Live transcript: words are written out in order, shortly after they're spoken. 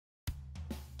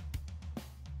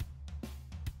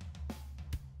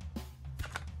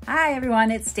Hi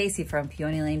everyone, it's Stacy from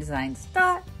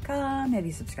PeonyLaneDesigns.com. Have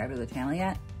you subscribed to the channel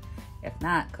yet? If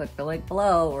not, click the link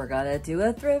below. We're gonna do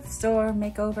a thrift store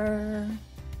makeover.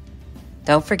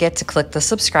 Don't forget to click the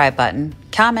subscribe button,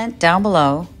 comment down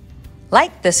below,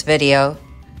 like this video,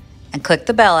 and click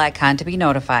the bell icon to be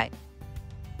notified.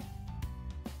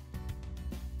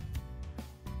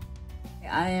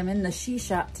 I am in the she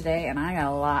shop today and I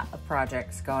got a lot of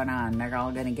projects going on. They're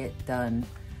all gonna get done,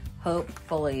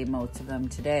 hopefully most of them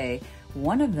today.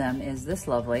 One of them is this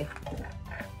lovely.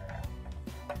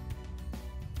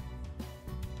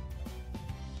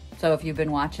 So if you've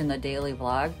been watching the daily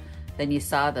vlog, then you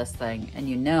saw this thing and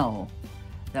you know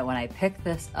that when I picked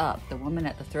this up, the woman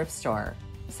at the thrift store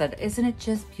said, "Isn't it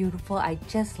just beautiful? I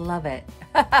just love it."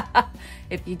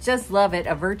 If you just love it,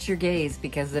 avert your gaze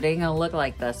because it ain't gonna look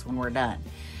like this when we're done.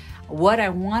 What I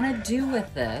wanna do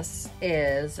with this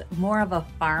is more of a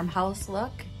farmhouse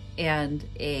look and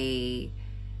a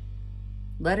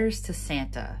letters to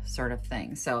Santa sort of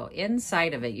thing. So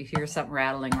inside of it, you hear something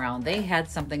rattling around. They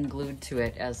had something glued to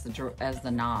it as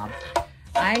the knob.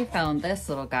 I found this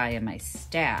little guy in my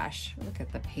stash. Look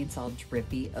at the paint's all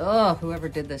drippy. Oh, whoever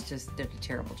did this just did a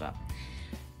terrible job.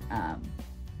 I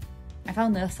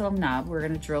found this little knob. We're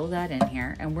gonna drill that in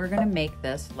here and we're gonna make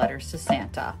this letters to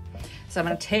Santa. So I'm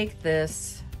gonna take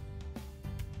this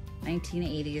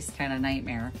 1980s kind of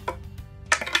nightmare.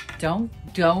 Don't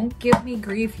give me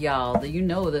grief, y'all. You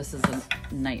know this is a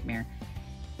nightmare.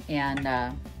 And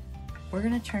we're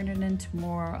gonna turn it into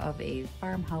more of a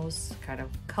farmhouse kind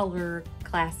of color,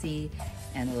 classy,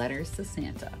 and letters to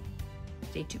Santa.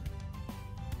 Stay tuned.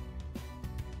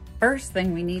 First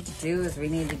thing we need to do is we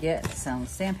need to get some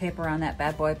sandpaper on that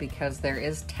bad boy because there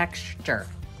is texture.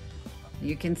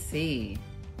 You can see,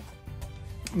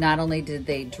 not only did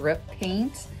they drip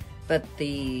paint, but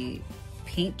the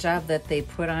paint job that they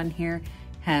put on here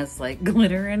has like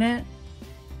glitter in it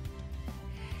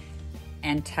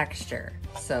and texture.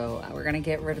 So we're gonna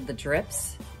get rid of the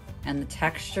drips and the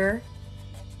texture,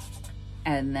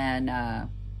 and then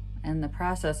in the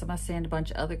process I'm gonna sand a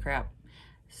bunch of other crap.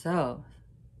 So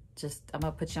I'm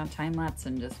gonna put you on time lapse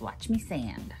and just watch me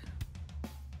sand.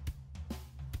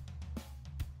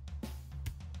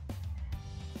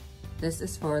 This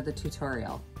is for the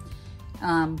tutorial.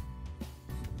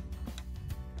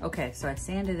 Okay, so I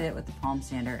sanded it with the palm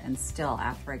sander, and still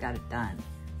after I got it done,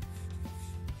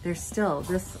 there's still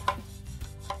this,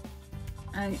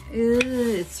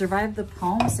 it survived the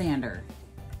palm sander.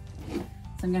 So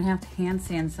I'm gonna have to hand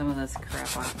sand some of this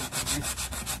crap off of here.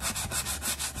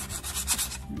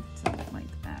 Something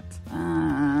like that. A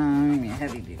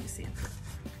heavy duty sander.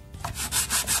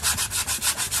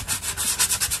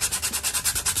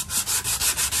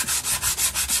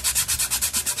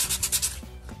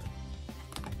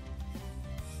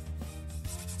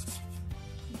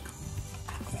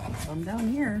 Them down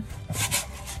here.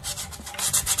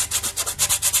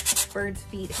 Birds'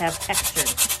 feet have texture.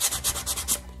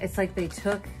 It's like they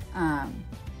took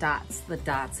the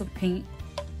dots of paint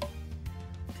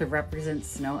to represent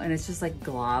snow, and it's just like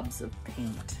globs of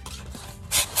paint.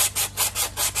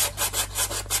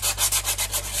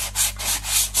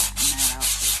 And that out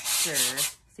for sure.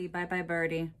 See, bye-bye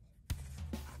birdie.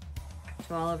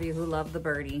 To all of you who love the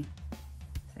birdie,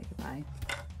 say goodbye.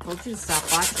 Told you to stop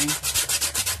watching.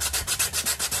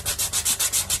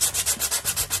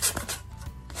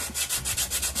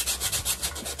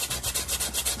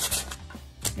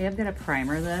 I'm gonna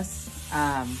primer this,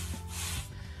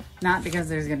 not because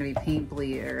there's gonna be paint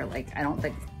bleed or like, I don't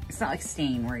think, it's not like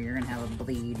stain where you're gonna have a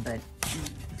bleed, but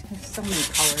there's so many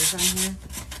colors on here.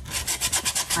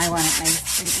 I want it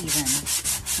nice and even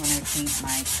when I paint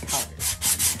my colors.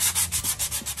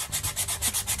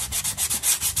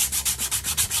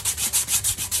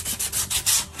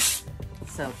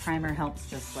 So primer helps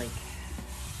just like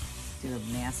do a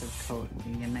massive coat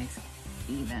and you get nice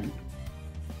even.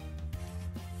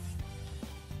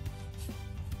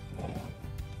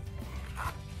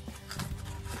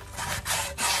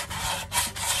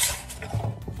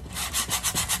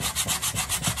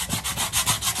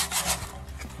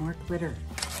 More glitter.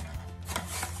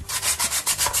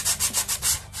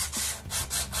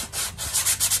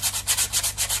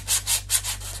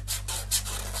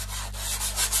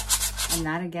 I'm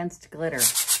not against glitter. I'm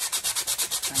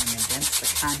against the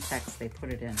context they put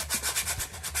it in.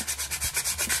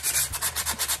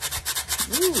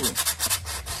 Ooh.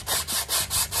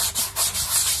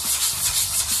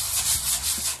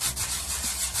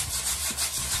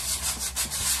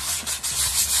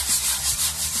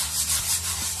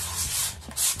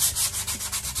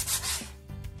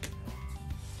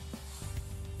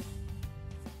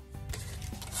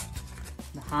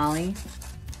 The holly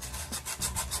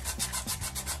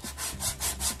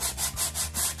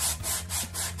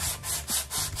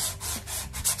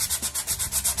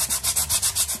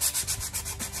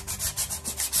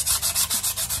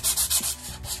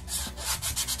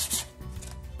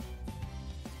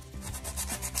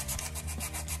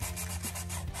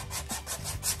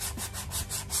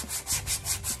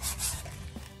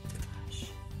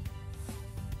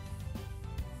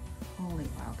Holy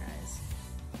wow, guys.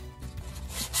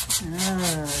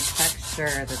 Oh, the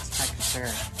texture, the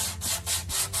texture.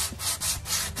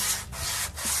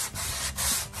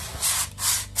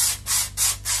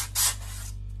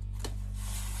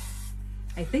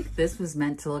 I think this was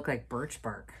meant to look like birch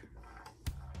bark.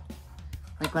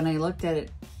 Like when I looked at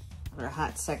it for a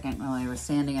hot second while I was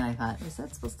sanding it, I thought, is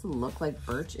that supposed to look like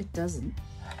birch? It doesn't.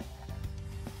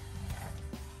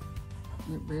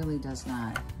 It really does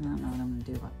not. I don't know what I'm gonna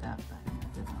do about that, but I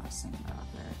didn't want to sand it off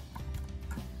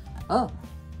there. Oh,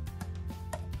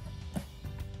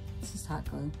 this is hot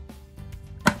glue.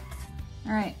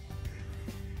 All right.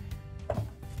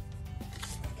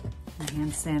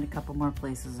 Hand sand a couple more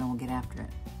places and we'll get after it.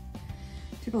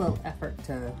 Took a little effort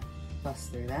to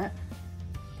bust through that.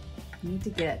 Need to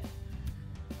get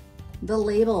the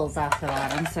labels off the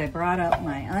bottom, so I brought up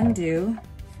my undo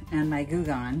and my Goo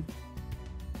Gone.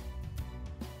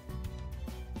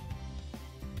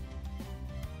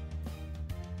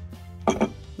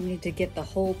 Need to get the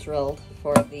hole drilled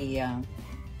for the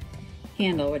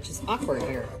handle, which is awkward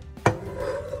here. I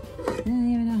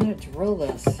don't even know how to drill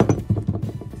this.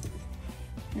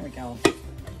 There we go.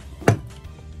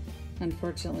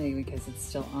 Unfortunately, because it's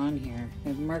still on here,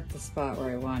 I've marked the spot where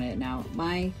I want it. Now,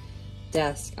 my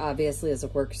desk obviously is a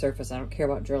work surface I don't care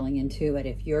about drilling into, but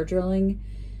if you're drilling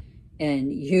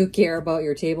and you care about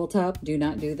your tabletop, do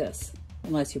not do this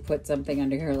unless you put something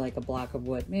under here like a block of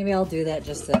wood. Maybe I'll do that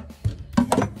just to,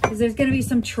 because there's going to be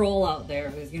some troll out there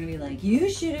who's going to be like,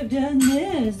 you should have done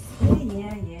this.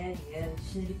 Yeah,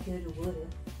 shoulda, coulda, woulda.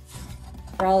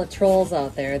 For all the trolls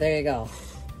out there, there you go.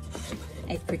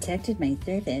 I've protected my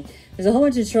servant. There's a whole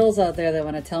bunch of trolls out there that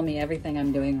want to tell me everything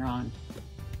I'm doing wrong.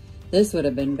 This would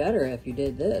have been better if you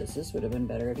did this. This would have been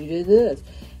better if you did this.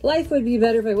 Life would be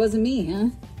better if it wasn't me, huh?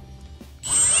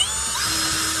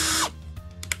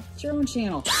 It's your own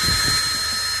channel.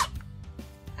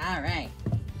 All right.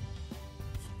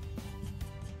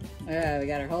 We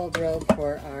got our hole drilled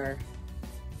for our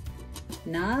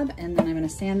knob, and then I'm going to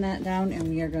sand that down and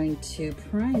we are going to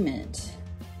prime it.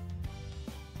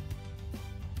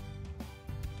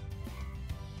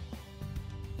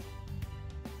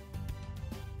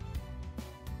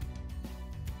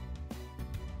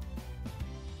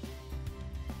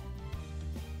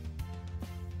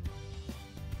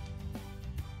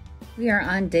 We are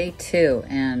on day 2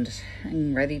 and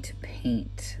I'm ready to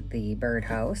paint the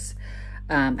birdhouse.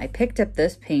 I picked up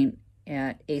this paint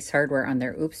at Ace Hardware on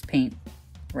their Oops paint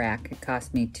rack. It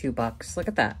cost me $2. Look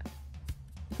at that.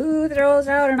 Who throws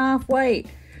out an off-white?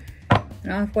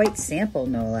 An off-white sample,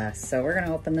 no less. So we're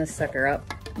gonna open this sucker up.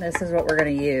 This is what we're gonna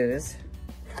use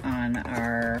on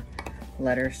our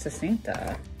letters to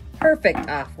Santa. Perfect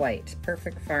off-white,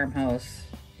 perfect farmhouse,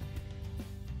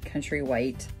 country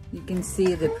white. You can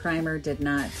see the primer did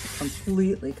not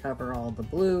completely cover all the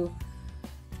blue,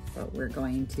 but we're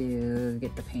going to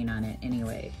get the paint on it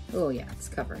anyway. Oh yeah, it's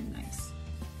covering nice.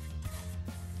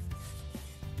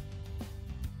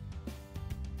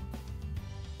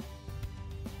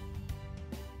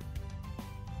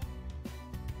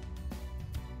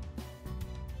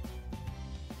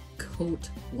 Coat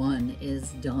 1 is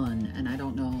done, and I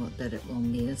don't know that it will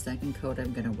need a second coat.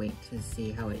 I'm gonna wait to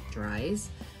see how it dries.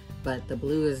 But the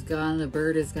blue is gone, the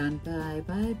bird is gone. Bye,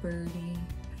 bye, birdie.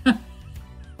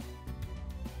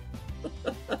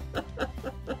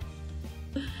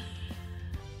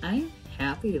 I'm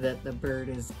happy that the bird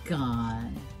is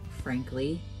gone,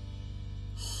 frankly.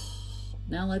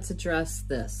 Now let's address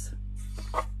this.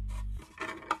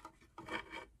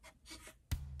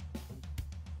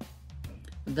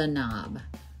 The knob.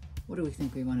 What do we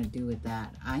think we want to do with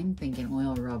that? I'm thinking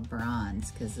oil rub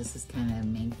bronze because this is kind of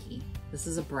manky. This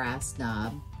is a brass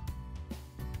knob.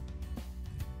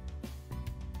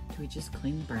 Do we just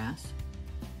clean the brass?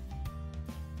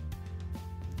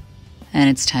 And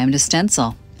it's time to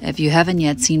stencil. If you haven't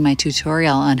yet seen my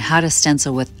tutorial on how to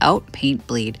stencil without paint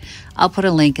bleed, I'll put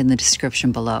a link in the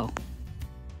description below.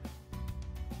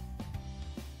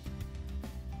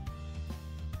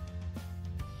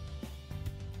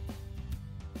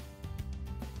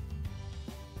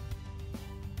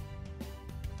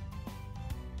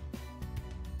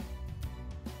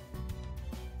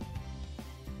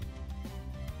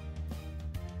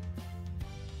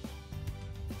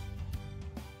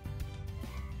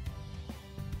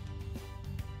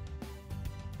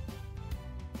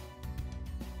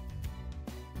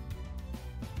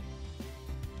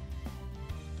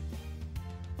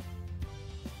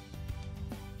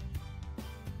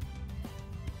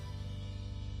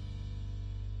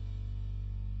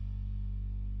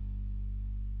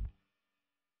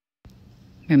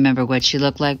 Remember what you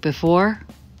looked like before?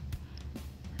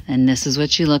 And this is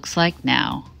what she looks like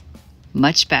now.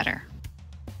 Much better.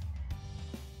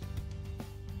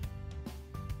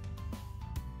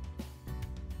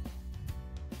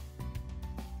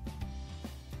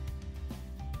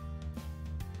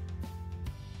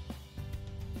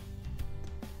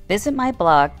 Visit my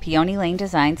blog,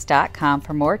 peonylanedesigns.com,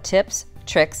 for more tips,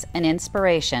 tricks, and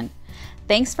inspiration.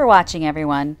 Thanks for watching,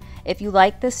 everyone. If you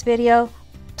like this video,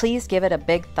 please give it a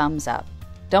big thumbs up.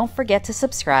 Don't forget to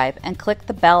subscribe and click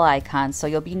the bell icon so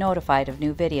you'll be notified of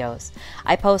new videos.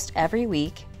 I post every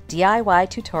week DIY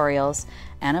tutorials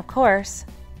and, of course,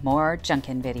 more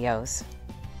Junkin videos.